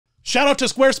Shout out to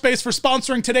Squarespace for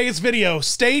sponsoring today's video.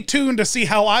 Stay tuned to see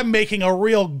how I'm making a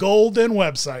real golden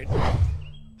website.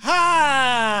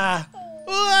 Ha!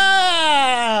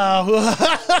 Wow!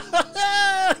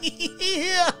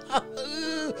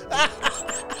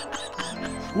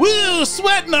 Woo!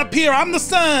 Sweating up here. I'm the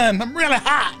sun. I'm really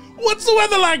hot. What's the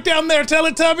weather like down there,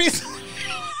 Teletubbies?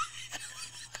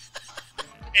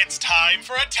 It's time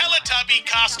for a Teletubby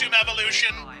costume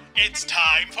evolution. It's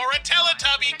time for a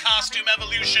Teletubby costume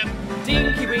evolution.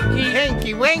 Dinky Winky,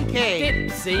 Tinky Winky,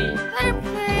 Dipsy,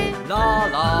 Purple, La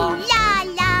La, la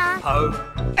la,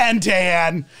 Po, And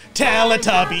Dan.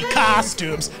 Teletubby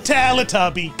costumes.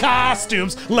 Teletubby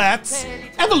costumes. Let's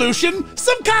evolution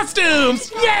some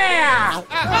costumes. Yeah!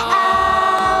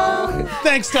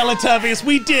 Thanks, Teletubbies.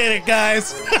 We did it,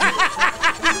 guys.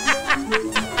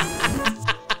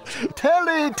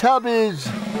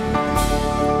 TeleTubbies.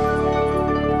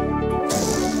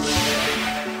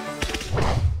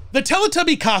 The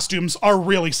Teletubby costumes are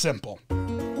really simple.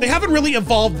 They haven't really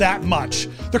evolved that much.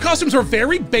 Their costumes are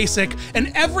very basic,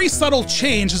 and every subtle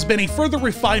change has been a further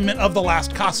refinement of the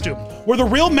last costume. Where the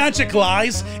real magic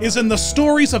lies is in the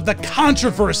stories of the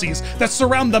controversies that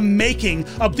surround the making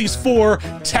of these 4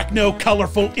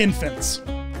 techno-colorful infants.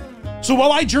 So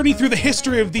while I journey through the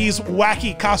history of these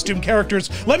wacky costume characters,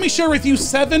 let me share with you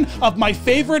 7 of my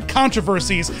favorite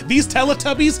controversies these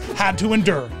Teletubbies had to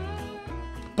endure.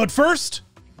 But first,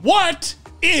 what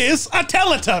is a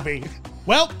Teletubby?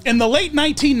 Well, in the late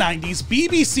 1990s,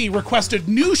 BBC requested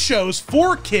new shows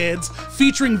for kids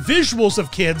featuring visuals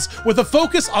of kids with a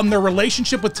focus on their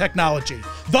relationship with technology.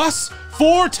 Thus,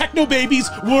 4 techno babies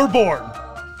were born.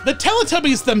 The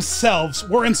Teletubbies themselves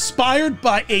were inspired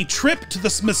by a trip to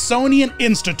the Smithsonian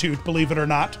Institute, believe it or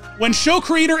not. When show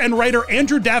creator and writer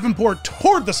Andrew Davenport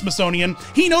toured the Smithsonian,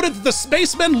 he noted that the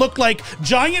spacemen looked like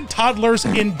giant toddlers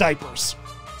in diapers.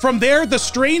 From there, the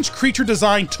strange creature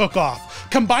design took off.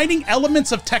 Combining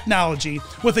elements of technology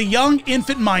with a young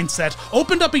infant mindset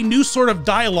opened up a new sort of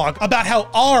dialogue about how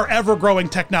our ever-growing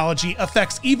technology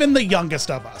affects even the youngest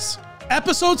of us.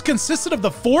 Episodes consisted of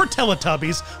the 4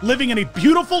 Teletubbies living in a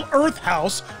beautiful Earth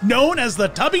house known as the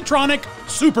Tubbytronic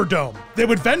Superdome. They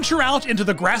would venture out into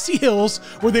the grassy hills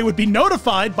where they would be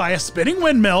notified by a spinning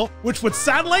windmill, which would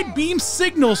satellite beam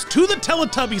signals to the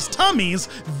Teletubbies' tummies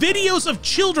videos of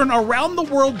children around the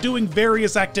world doing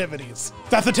various activities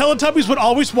that the Teletubbies would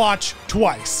always watch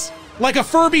twice. Like a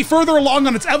Furby further along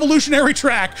on its evolutionary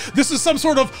track, this is some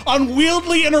sort of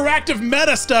unwieldy interactive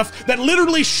meta stuff that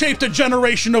literally shaped a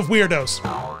generation of weirdos.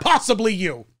 Possibly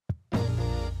you.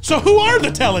 So who are the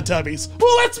Teletubbies?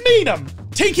 Well, let's meet them.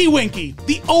 Tinky Winky,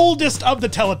 the oldest of the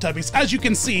Teletubbies, as you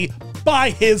can see by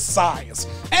his size.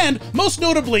 And most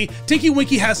notably, Tinky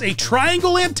Winky has a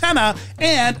triangle antenna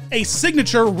and a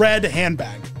signature red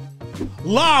handbag.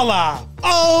 Lala,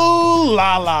 oh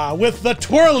Lala, with the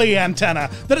twirly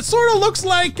antenna that it sort of looks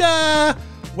like,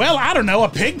 well, I don't know, a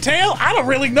pigtail? I don't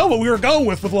really know what we were going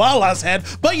with Lala's head,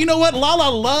 but you know what? Lala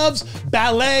loves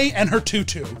ballet and her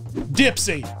tutu.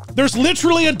 Dipsy, there's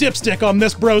literally a dipstick on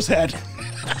this bro's head.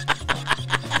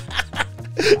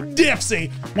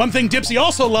 Dipsy, one thing Dipsy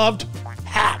also loved,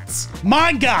 hats.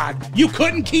 My God, you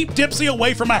couldn't keep Dipsy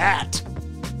away from a hat.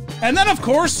 And then, of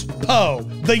course, Po,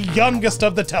 the youngest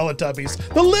of the Teletubbies,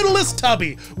 the littlest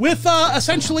tubby, with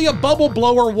essentially a bubble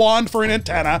blower wand for an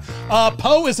antenna.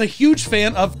 Po is a huge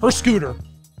fan of her scooter.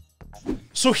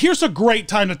 So here's a great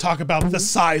time to talk about the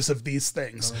size of these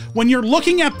things. When you're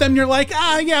looking at them, you're like,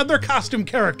 ah, yeah, they're costume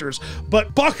characters.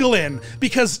 But buckle in,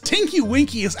 because Tinky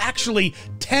Winky is actually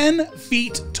 10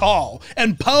 feet tall,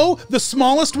 and Po, the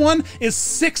smallest one, is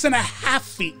 6.5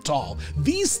 feet tall.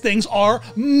 These things are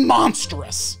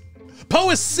monstrous. Po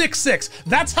is 6'6".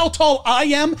 That's how tall I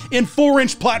am in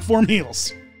 4-inch platform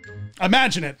heels.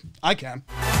 Imagine it. I can.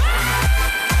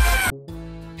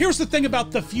 Here's the thing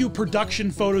about the few production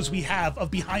photos we have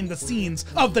of behind the scenes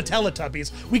of the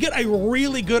Teletubbies. We get a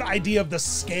really good idea of the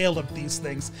scale of these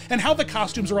things and how the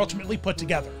costumes are ultimately put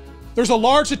together. There's a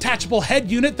large detachable head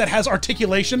unit that has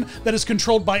articulation that is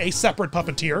controlled by a separate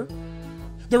puppeteer.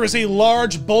 There is a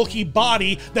large, bulky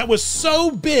body that was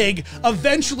so big,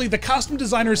 eventually the costume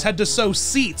designers had to sew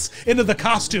seats into the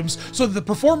costumes so that the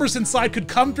performers inside could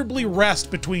comfortably rest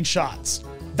between shots.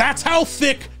 That's how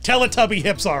thick Teletubby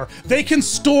hips are. They can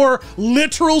store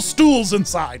literal stools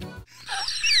inside.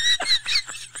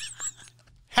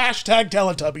 Hashtag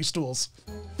Teletubby stools.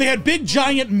 They had big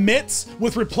giant mitts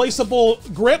with replaceable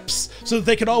grips so that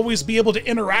they could always be able to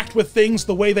interact with things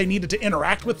the way they needed to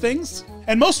interact with things.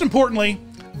 And most importantly,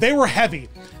 they were heavy.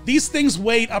 These things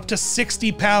weighed up to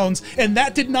 60 pounds, and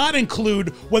that did not include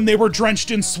when they were drenched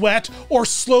in sweat or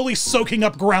slowly soaking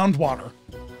up groundwater.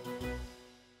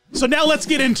 So now let's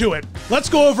get into it. Let's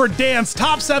go over Dan's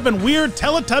top 7 weird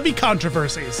Teletubby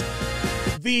controversies.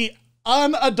 The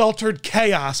unadulterated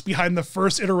chaos behind the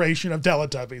first iteration of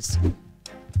Teletubbies.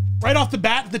 Right off the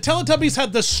bat, the Teletubbies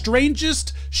had the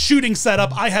strangest shooting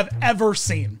setup I have ever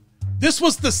seen. This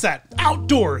was the set,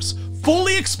 outdoors,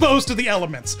 fully exposed to the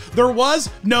elements. There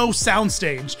was no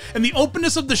soundstage, and the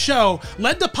openness of the show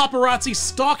led to paparazzi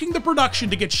stalking the production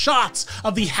to get shots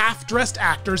of the half-dressed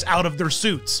actors out of their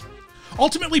suits.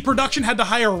 Ultimately, production had to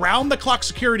hire round-the-clock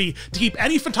security to keep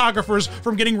any photographers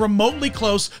from getting remotely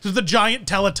close to the giant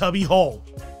Teletubby hole.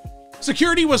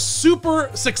 Security was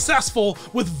super successful,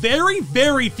 with very,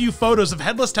 very few photos of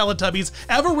headless Teletubbies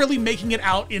ever really making it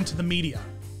out into the media.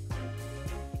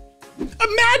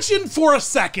 Imagine for a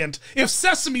second if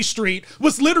Sesame Street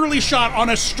was literally shot on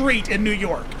a street in New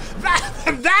York.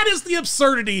 That is the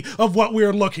absurdity of what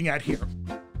we're looking at here.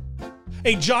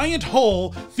 A giant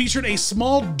hole featured a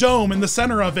small dome in the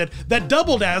center of it that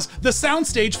doubled as the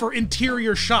soundstage for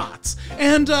interior shots.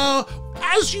 And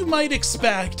as you might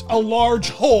expect, a large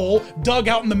hole dug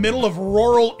out in the middle of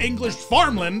rural English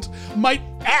farmland might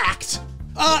act.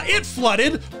 It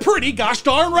flooded pretty gosh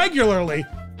darn regularly.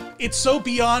 It's so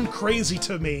beyond crazy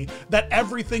to me that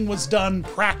everything was done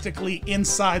practically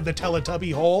inside the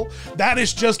Teletubby hole. That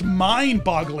is just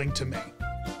mind-boggling to me.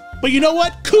 But you know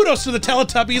what? Kudos to the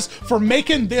Teletubbies for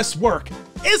making this work.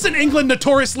 Isn't England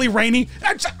notoriously rainy?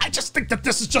 I just think that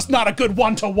this is just not a good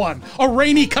one-to-one. A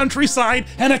rainy countryside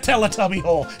and a Teletubby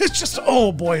hole. It's just,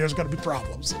 oh boy, there's gonna be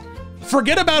problems.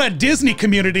 Forget about a Disney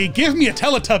community, give me a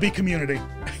Teletubby community.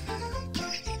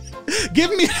 Give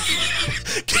me,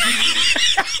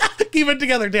 keep it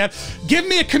together, Dan. Give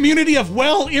me a community of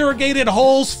well-irrigated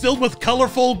holes filled with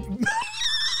colorful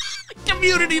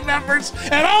community members,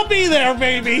 and I'll be there,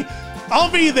 baby.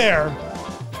 I'll be there.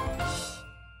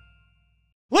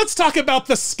 Let's talk about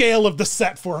the scale of the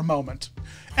set for a moment.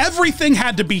 Everything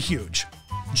had to be huge.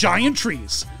 Giant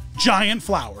trees, giant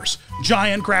flowers,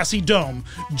 giant grassy dome,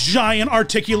 giant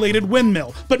articulated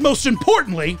windmill, but most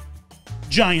importantly,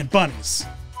 giant bunnies.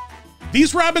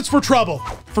 These rabbits were trouble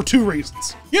for 2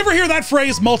 reasons. You ever hear that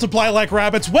phrase, multiply like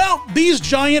rabbits? Well, these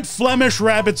giant Flemish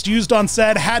rabbits used on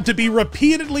set had to be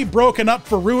repeatedly broken up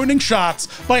for ruining shots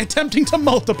by attempting to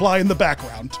multiply in the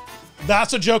background.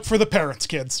 That's a joke for the parents,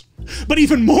 kids. But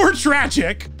even more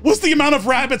tragic was the amount of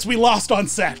rabbits we lost on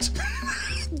set.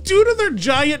 Due to their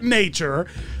giant nature,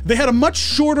 they had a much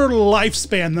shorter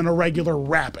lifespan than a regular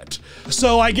rabbit.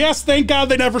 So I guess thank God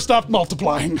they never stopped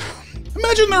multiplying.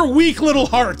 Imagine their weak little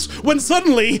hearts when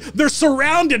suddenly they're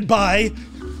surrounded by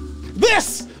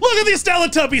this. Look at these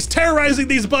Teletubbies terrorizing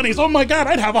these bunnies. Oh my God,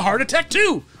 I'd have a heart attack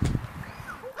too.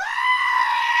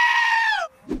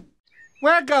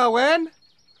 We're going.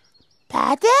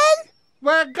 Pardon?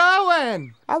 We're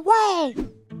going. Away.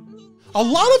 A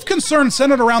lot of concern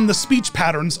centered around the speech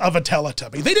patterns of a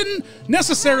Teletubby. They didn't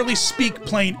necessarily speak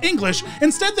plain English.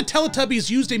 Instead, the Teletubbies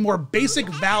used a more basic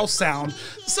vowel sound,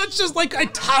 such as like a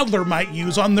toddler might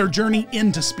use on their journey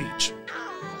into speech.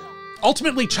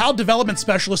 Ultimately, child development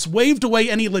specialists waved away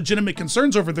any legitimate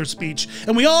concerns over their speech,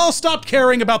 and we all stopped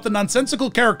caring about the nonsensical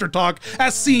character talk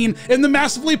as seen in the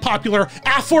massively popular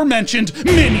aforementioned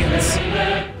Minions.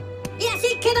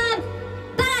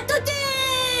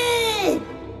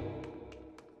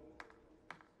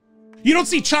 You don't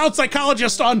see child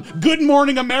psychologists on Good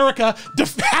Morning America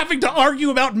having to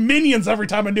argue about Minions every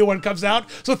time a new one comes out,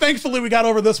 so thankfully we got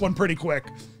over this one pretty quick.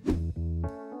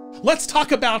 Let's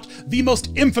talk about the most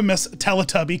infamous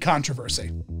Teletubby controversy.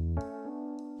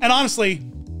 And honestly,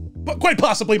 quite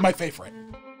possibly my favorite.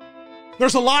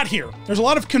 There's a lot here. There's a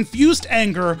lot of confused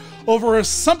anger over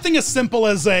something as simple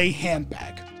as a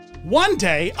handbag. One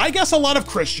day, I guess a lot of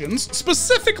Christians,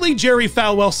 specifically Jerry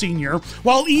Falwell Sr.,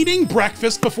 while eating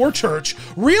breakfast before church,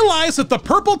 realized that the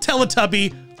purple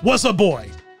Teletubby was a boy.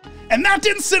 And that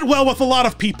didn't sit well with a lot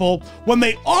of people when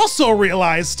they also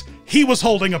realized he was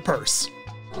holding a purse.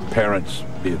 Parents,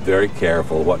 be very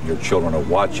careful what your children are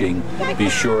watching. Be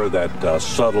sure that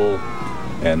subtle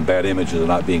and bad images are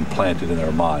not being planted in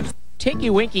their minds.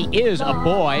 Tinky Winky is a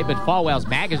boy, but Falwell's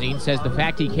magazine says the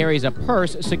fact he carries a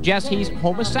purse suggests he's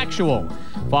homosexual.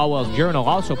 Falwell's journal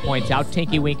also points out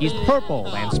Tinky Winky's purple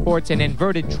and sports an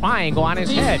inverted triangle on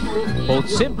his head, both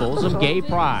symbols of gay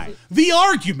pride. The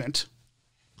argument,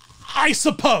 I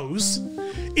suppose,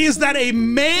 is that a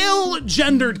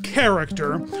male-gendered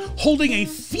character holding a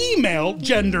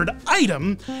female-gendered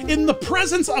item in the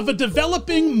presence of a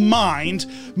developing mind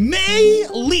may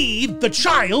lead the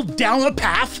child down a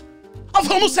path of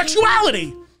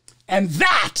homosexuality. And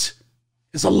that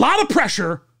is a lot of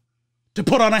pressure to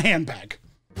put on a handbag.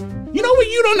 You know what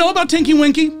you don't know about Tinky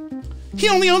Winky? He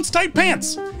only owns tight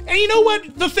pants. And you know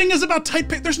what the thing is about tight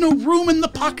pants? There's no room in the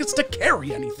pockets to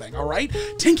carry anything, all right?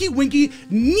 Tinky Winky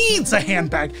needs a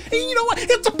handbag. And you know what?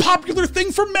 It's a popular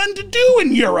thing for men to do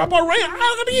in Europe, all right?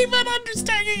 I don't even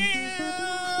understand.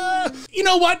 You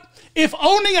know what? If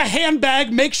owning a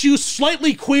handbag makes you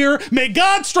slightly queer, may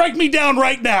God strike me down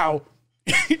right now.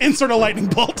 Insert a lightning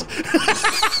bolt.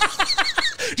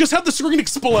 Just have the screen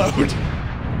explode.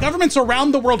 Governments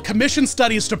around the world commissioned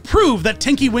studies to prove that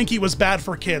Tinky Winky was bad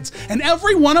for kids, and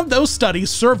every one of those studies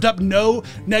served up no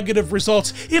negative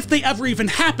results, if they ever even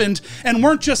happened, and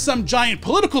weren't just some giant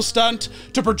political stunt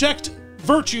to project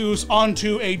virtues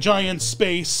onto a giant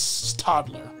space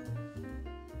toddler.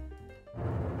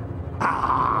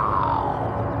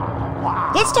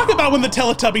 Let's talk about when the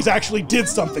Teletubbies actually did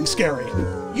something scary.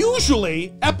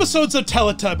 Usually, episodes of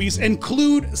Teletubbies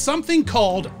include something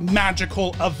called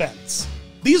magical events.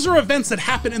 These are events that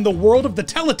happen in the world of the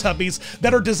Teletubbies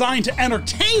that are designed to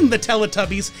entertain the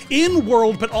Teletubbies in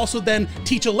world, but also then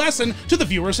teach a lesson to the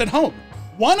viewers at home.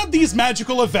 One of these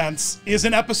magical events is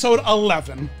in episode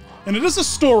 11, and it is a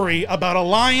story about a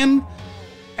lion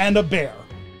and a bear.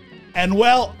 And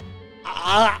well,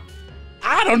 I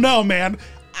don't know, man.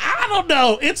 I don't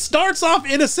know. It starts off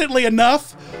innocently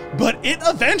enough, but it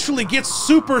eventually gets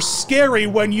super scary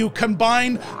when you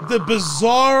combine the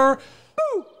bizarre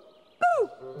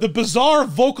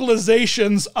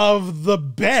vocalizations of the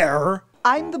bear.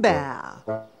 I'm the bear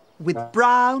with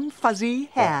brown fuzzy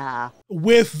hair.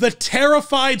 With the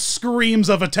terrified screams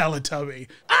of a Teletubby.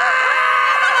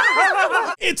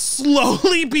 It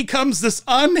slowly becomes this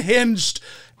unhinged,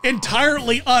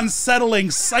 entirely unsettling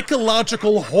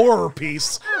psychological horror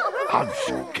piece. I'm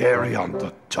scary on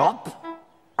the top,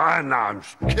 and I'm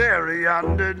scary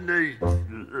underneath.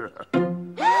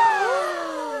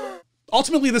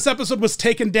 Ultimately, this episode was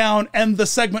taken down and the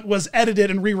segment was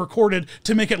edited and re-recorded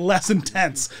to make it less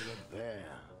intense.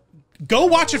 Go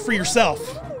watch it for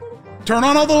yourself. Turn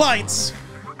on all the lights.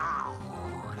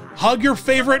 Hug your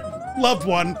favorite loved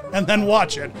one and then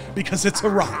watch it, because it's a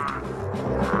ride.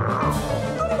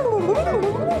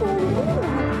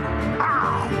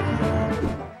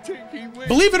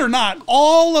 Believe it or not,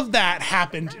 all of that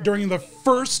happened during the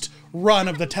first run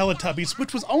of the Teletubbies,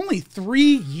 which was only 3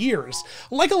 years.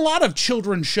 Like a lot of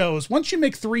children's shows, once you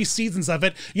make 3 seasons of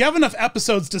it, you have enough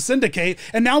episodes to syndicate,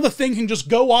 and now the thing can just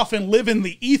go off and live in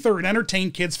the ether and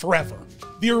entertain kids forever.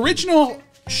 The original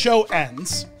show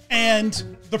ends,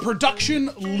 and the production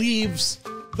leaves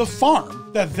the farm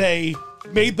that they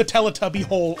made the Teletubby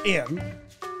hole in,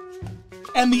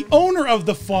 and the owner of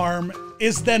the farm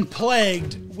is then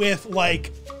plagued with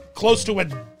like close to a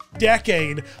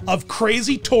decade of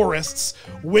crazy tourists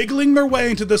wiggling their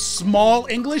way into this small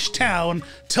English town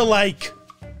to like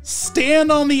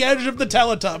stand on the edge of the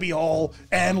Teletubby hole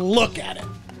and look at it.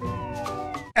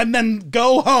 And then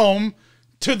go home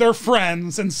to their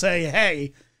friends and say,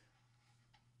 hey,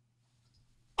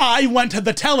 I went to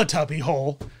the Teletubby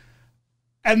hole.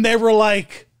 And they were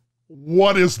like,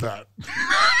 what is that?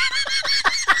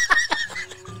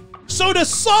 So to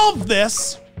solve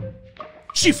this,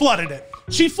 she flooded it.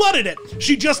 She flooded it.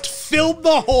 She just filled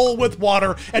the hole with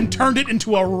water and turned it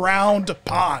into a round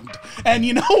pond. And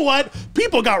you know what?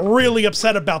 People got really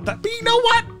upset about that. But you know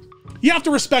what? You have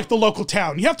to respect the local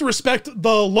town. You have to respect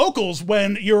the locals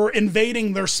when you're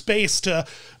invading their space to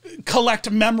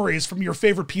collect memories from your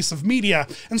favorite piece of media.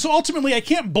 And so ultimately, I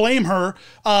can't blame her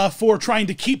for trying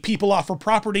to keep people off her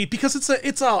property, because it's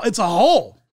a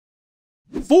hole.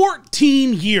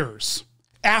 14 years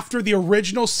after the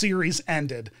original series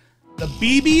ended, the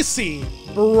BBC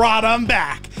brought them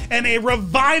back in a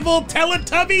revival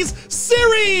Teletubbies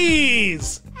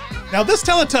series. Now, this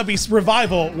Teletubbies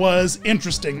revival was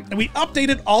interesting, and we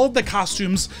updated all of the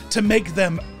costumes to make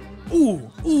them,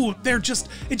 it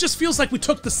just feels like we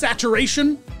took the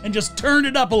saturation and just turned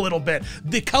it up a little bit.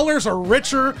 The colors are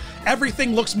richer,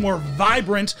 everything looks more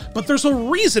vibrant, but there's a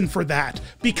reason for that,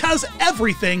 because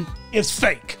everything is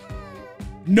fake.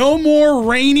 No more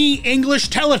rainy English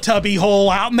Teletubby hole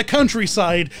out in the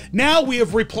countryside. Now we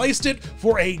have replaced it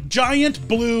for a giant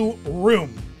blue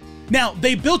room. Now,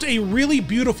 they built a really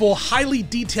beautiful, highly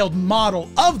detailed model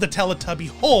of the Teletubby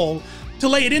hole to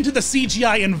lay it into the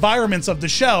CGI environments of the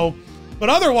show, but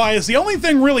otherwise, the only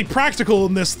thing really practical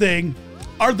in this thing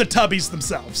are the Tubbies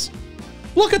themselves.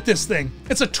 Look at this thing.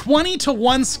 It's a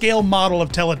 20:1 scale model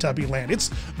of Teletubby Land.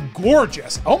 It's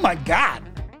gorgeous. Oh my God.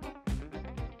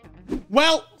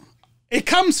 Well, it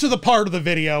comes to the part of the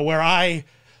video where I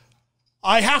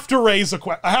have to raise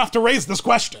this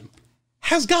question.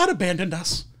 Has God abandoned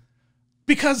us?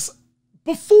 Because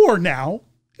before now,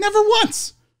 never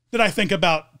once did I think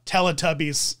about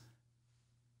Teletubbies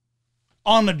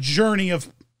on a journey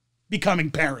of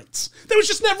becoming parents. There was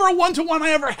just never a one-to-one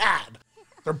I ever had.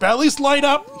 Their bellies light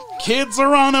up, kids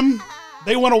are on them.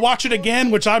 They want to watch it again,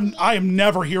 which I am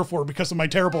never here for because of my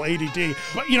terrible ADD.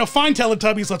 But, you know, fine,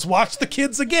 Teletubbies, let's watch the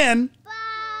kids again.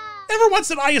 Never once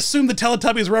did I assume the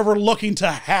Teletubbies were ever looking to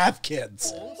have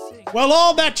kids. Well,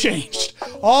 all that changed.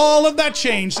 All of that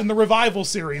changed in the revival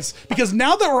series, because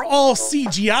now that we're all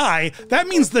CGI, that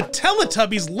means the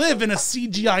Teletubbies live in a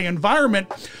CGI environment,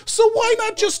 so why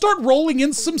not just start rolling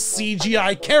in some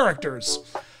CGI characters?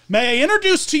 May I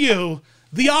introduce to you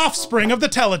the offspring of the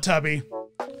Teletubby,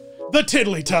 the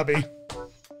TiddlyTubby.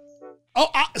 Oh,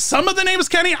 some of the names,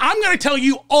 Kenny, I'm gonna tell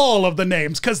you all of the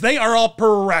names, because they are all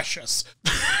precious.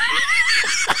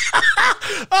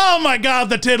 Oh my God,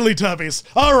 the TiddlyTubbies.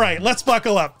 All right, let's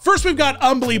buckle up. First, we've got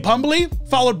Umbly Pumbly,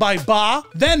 followed by Ba,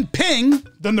 then Ping,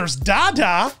 then there's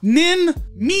Dada, Nin,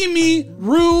 Mimi,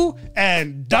 Roo,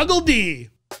 and Duggle D.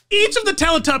 Each of the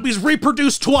Teletubbies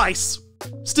reproduced twice,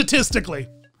 statistically.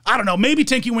 I don't know, maybe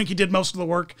Tinky Winky did most of the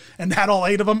work and had all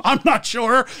 8 of them, I'm not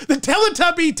sure. The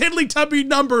Tiddlytubby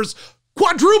numbers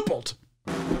quadrupled.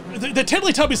 The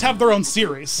Teletubbies have their own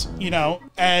series, you know,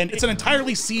 and it's an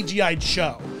entirely CGI'd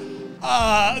show.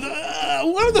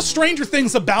 One of the stranger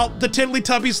things about the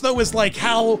Teletubbies, though, is like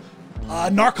how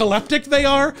narcoleptic they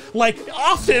are. Like,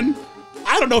 often,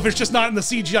 I don't know if it's just not in the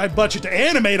CGI budget to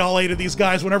animate all 8 of these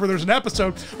guys whenever there's an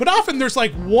episode, but often there's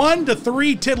like 1 to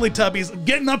 3 Teletubbies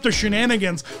getting up to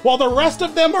shenanigans while the rest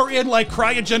of them are in like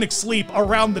cryogenic sleep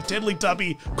around the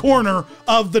Teletubby corner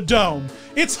of the dome.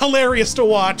 It's hilarious to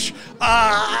watch.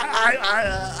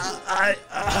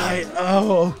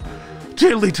 Oh,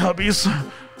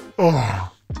 Teletubbies.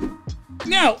 Oh.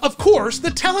 Now, of course, the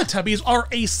Teletubbies are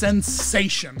a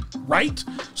sensation, right?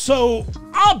 So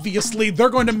obviously they're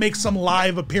going to make some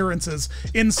live appearances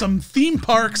in some theme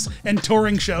parks and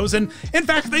touring shows, and in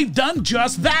fact, they've done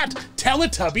just that,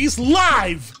 Teletubbies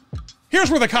Live. Here's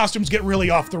where the costumes get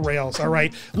really off the rails, all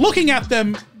right? Looking at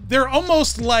them, they're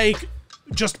almost like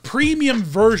just premium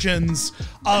versions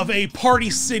of a Party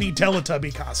City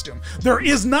Teletubby costume. There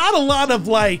is not a lot of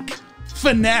like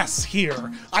finesse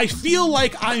here. I feel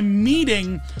like I'm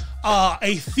meeting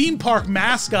a theme park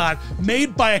mascot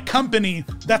made by a company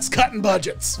that's cutting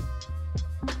budgets.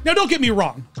 Now, don't get me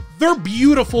wrong. They're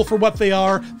beautiful for what they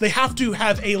are. They have to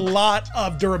have a lot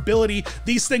of durability.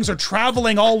 These things are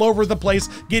traveling all over the place,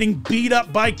 getting beat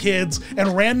up by kids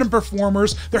and random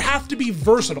performers. They have to be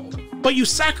versatile, but you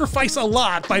sacrifice a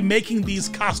lot by making these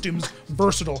costumes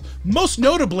versatile. Most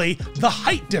notably, the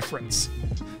height difference.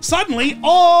 Suddenly,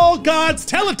 all God's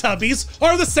Teletubbies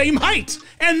are the same height,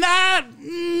 and that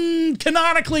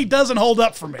canonically doesn't hold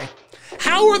up for me.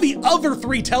 How are the other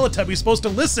 3 Teletubbies supposed to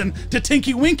listen to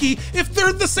Tinky Winky if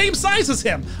they're the same size as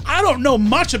him? I don't know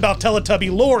much about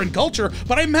Teletubby lore and culture,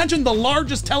 but I imagine the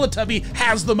largest Teletubby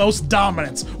has the most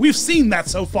dominance. We've seen that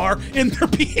so far in their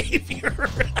behavior.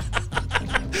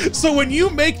 So when you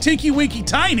make Tinky Winky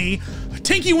tiny,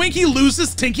 Tinky Winky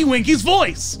loses Tinky Winky's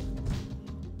voice.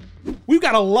 We've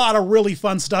got a lot of really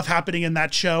fun stuff happening in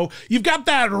that show. You've got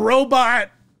that robot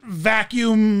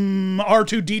vacuum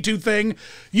R2-D2 thing.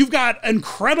 You've got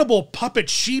incredible puppet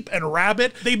sheep and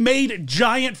rabbit. They made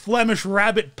giant Flemish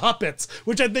rabbit puppets,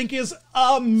 which I think is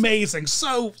amazing.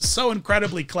 So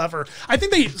incredibly clever. I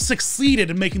think they succeeded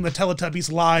in making the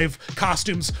Teletubbies Live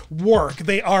costumes work.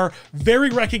 They are very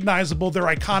recognizable. They're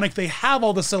iconic. They have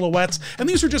all the silhouettes, and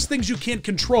these are just things you can't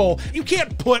control. You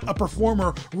can't put a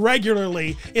performer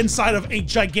regularly inside of a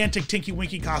gigantic Tinky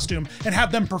Winky costume and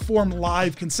have them perform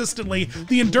live consistently.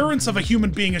 The endurance of a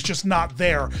human being is just not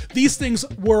there. These things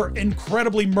were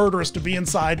incredibly murderous to be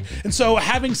inside, and so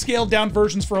having scaled down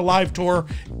versions for a live tour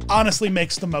honestly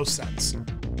makes the most sense.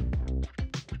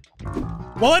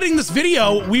 While editing this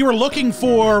video, we were looking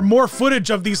for more footage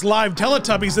of these live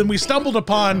Teletubbies, and we stumbled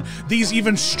upon these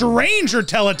even stranger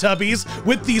Teletubbies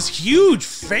with these huge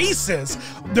faces.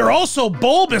 They're also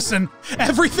bulbous, and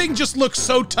everything just looks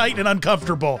so tight and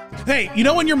uncomfortable. Hey, you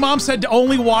know when your mom said to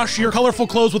only wash your colorful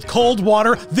clothes with cold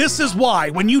water? This is why.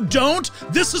 When you don't,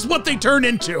 this is what they turn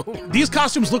into. These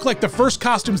costumes look like the first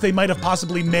costumes they might have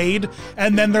possibly made,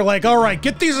 and then they're like, all right,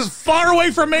 get these as far away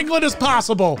from England as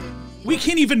possible. We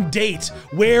can't even date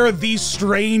where these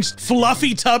strange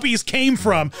fluffy tubbies came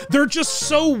from. They're just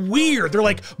so weird. They're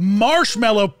like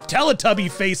marshmallow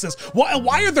Teletubby faces.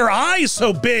 Why are their eyes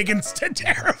so big and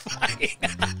terrifying?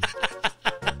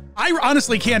 I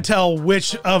honestly can't tell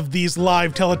which of these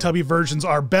live Teletubby versions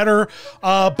are better,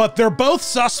 but they're both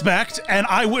suspect, and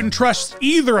I wouldn't trust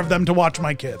either of them to watch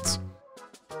my kids.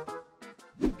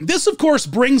 This, of course,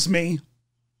 brings me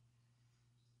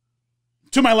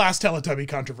to my last Teletubby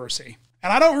controversy.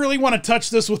 And I don't really want to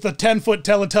touch this with a 10-foot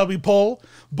Teletubby pole,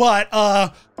 but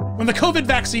when the COVID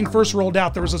vaccine first rolled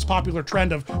out, there was this popular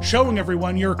trend of showing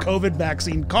everyone your COVID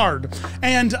vaccine card.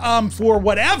 And for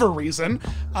whatever reason,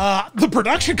 the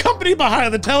production company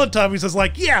behind the Teletubbies is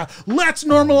like, yeah, let's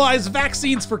normalize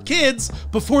vaccines for kids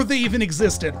before they even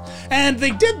existed. And they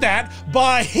did that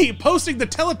by posting the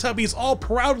Teletubbies all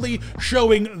proudly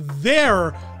showing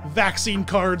their vaccine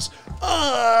cards,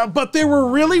 but they were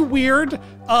really weird,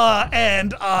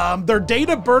 and their date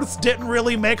of births didn't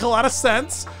really make a lot of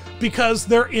sense because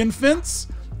they're infants,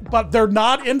 but they're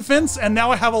not infants, and now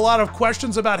I have a lot of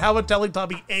questions about how a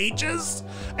Teletubby ages,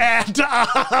 and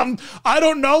I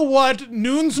don't know what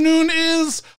Noon's Noon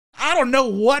is. I don't know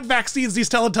what vaccines these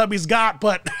Teletubbies got,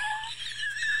 but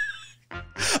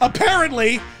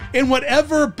apparently, in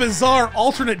whatever bizarre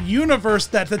alternate universe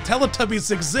that the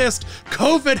Teletubbies exist,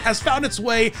 COVID has found its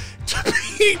way to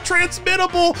be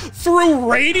transmittable through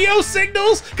radio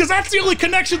signals, because that's the only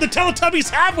connection the Teletubbies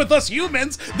have with us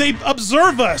humans. They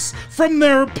observe us from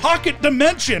their pocket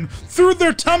dimension through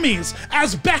their tummies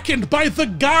as beckoned by the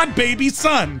god baby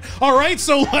sun. All right,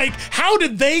 so like, how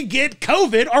did they get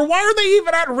COVID, or why are they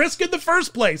even at risk in the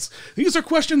first place? These are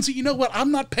questions that, you know what, I'm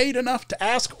not paid enough to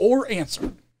ask or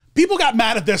answer. People got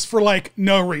mad at this for like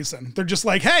no reason. They're just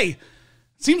like, hey,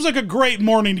 seems like a great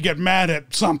morning to get mad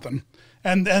at something.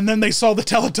 And then they saw the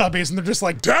Teletubbies and they're just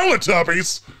like,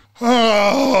 Teletubbies?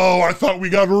 Oh, I thought we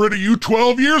got rid of you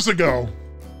 12 years ago.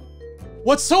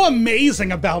 What's so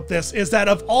amazing about this is that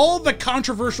of all the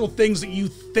controversial things that you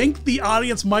think the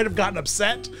audience might have gotten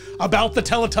upset about the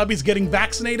Teletubbies getting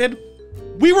vaccinated,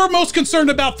 we were most concerned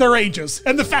about their ages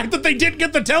and the fact that they didn't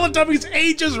get the Teletubbies'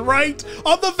 ages right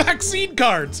on the vaccine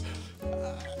cards.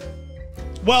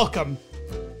 Welcome.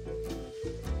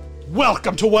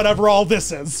 Welcome to whatever all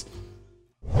this is.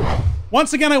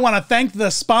 Once again, I want to thank the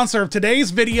sponsor of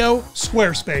today's video,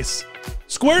 Squarespace.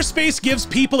 Squarespace gives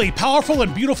people a powerful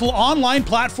and beautiful online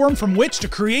platform from which to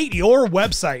create your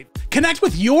website. Connect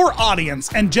with your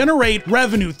audience and generate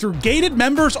revenue through gated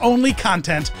members-only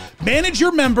content, manage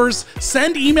your members,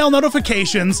 send email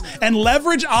notifications, and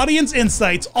leverage audience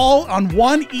insights all on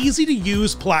one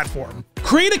easy-to-use platform.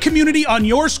 Create a community on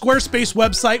your Squarespace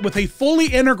website with a fully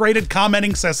integrated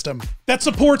commenting system that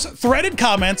supports threaded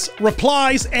comments,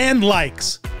 replies, and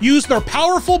likes. Use their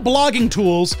powerful blogging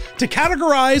tools to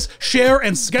categorize, share,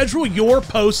 and schedule your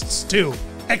posts too.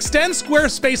 Extend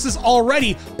Squarespace's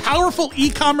already powerful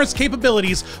e-commerce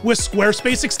capabilities with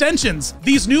Squarespace extensions.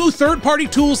 These new third-party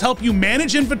tools help you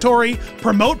manage inventory,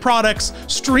 promote products,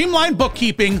 streamline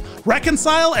bookkeeping,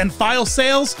 reconcile and file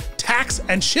sales, tax,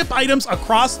 and ship items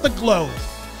across the globe.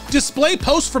 Display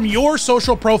posts from your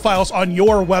social profiles on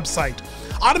your website.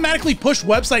 Automatically push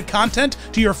website content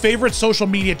to your favorite social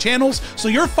media channels so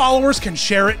your followers can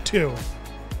share it too.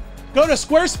 Go to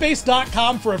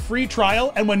squarespace.com for a free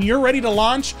trial, and when you're ready to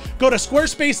launch, go to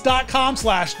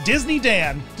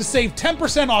squarespace.com/DisneyDan to save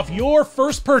 10% off your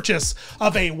first purchase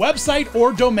of a website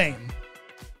or domain.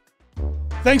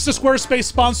 Thanks to Squarespace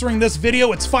sponsoring this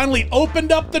video, it's finally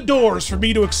opened up the doors for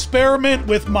me to experiment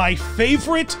with my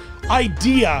favorite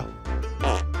idea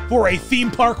for a theme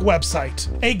park website.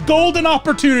 A golden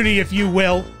opportunity, if you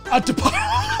will. A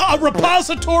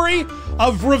repository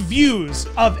of reviews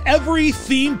of every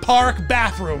theme park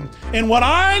bathroom in what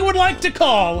I would like to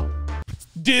call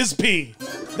DisPee.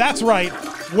 That's right,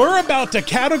 we're about to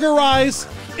categorize,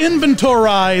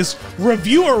 inventorize,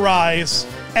 reviewerize,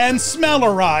 and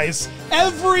smellerize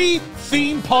every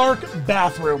theme park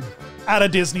bathroom at a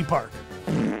Disney park.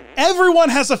 Everyone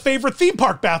has a favorite theme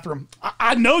park bathroom.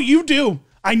 I know you do.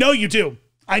 I know you do.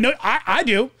 I know I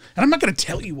do. And I'm not gonna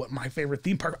tell you what my favorite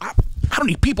theme park, I don't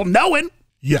need people knowing.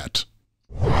 Yet.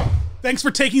 Thanks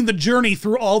for taking the journey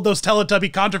through all those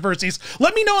Teletubby controversies.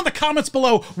 Let me know in the comments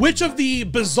below which of the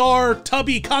bizarre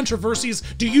Tubby controversies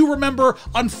do you remember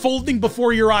unfolding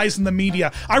before your eyes in the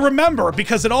media. I remember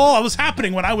because it all was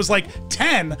happening when I was like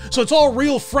 10, so it's all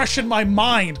real fresh in my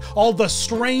mind. All the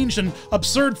strange and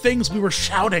absurd things we were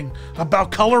shouting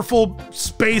about colorful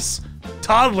space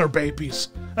toddler babies.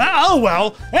 Oh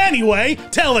well, anyway,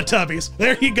 Teletubbies,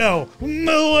 there you go.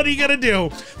 What are you gonna do?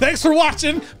 Thanks for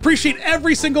watching. Appreciate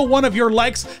every single one of your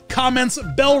likes, comments,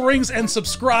 bell rings, and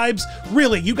subscribes.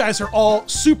 Really, you guys are all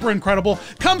super incredible.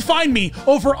 Come find me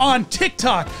over on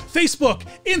TikTok, Facebook,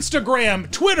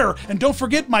 Instagram, Twitter, and don't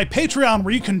forget my Patreon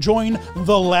where you can join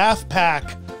the Laugh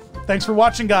Pack. Thanks for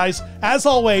watching, guys. As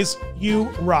always, you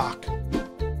rock.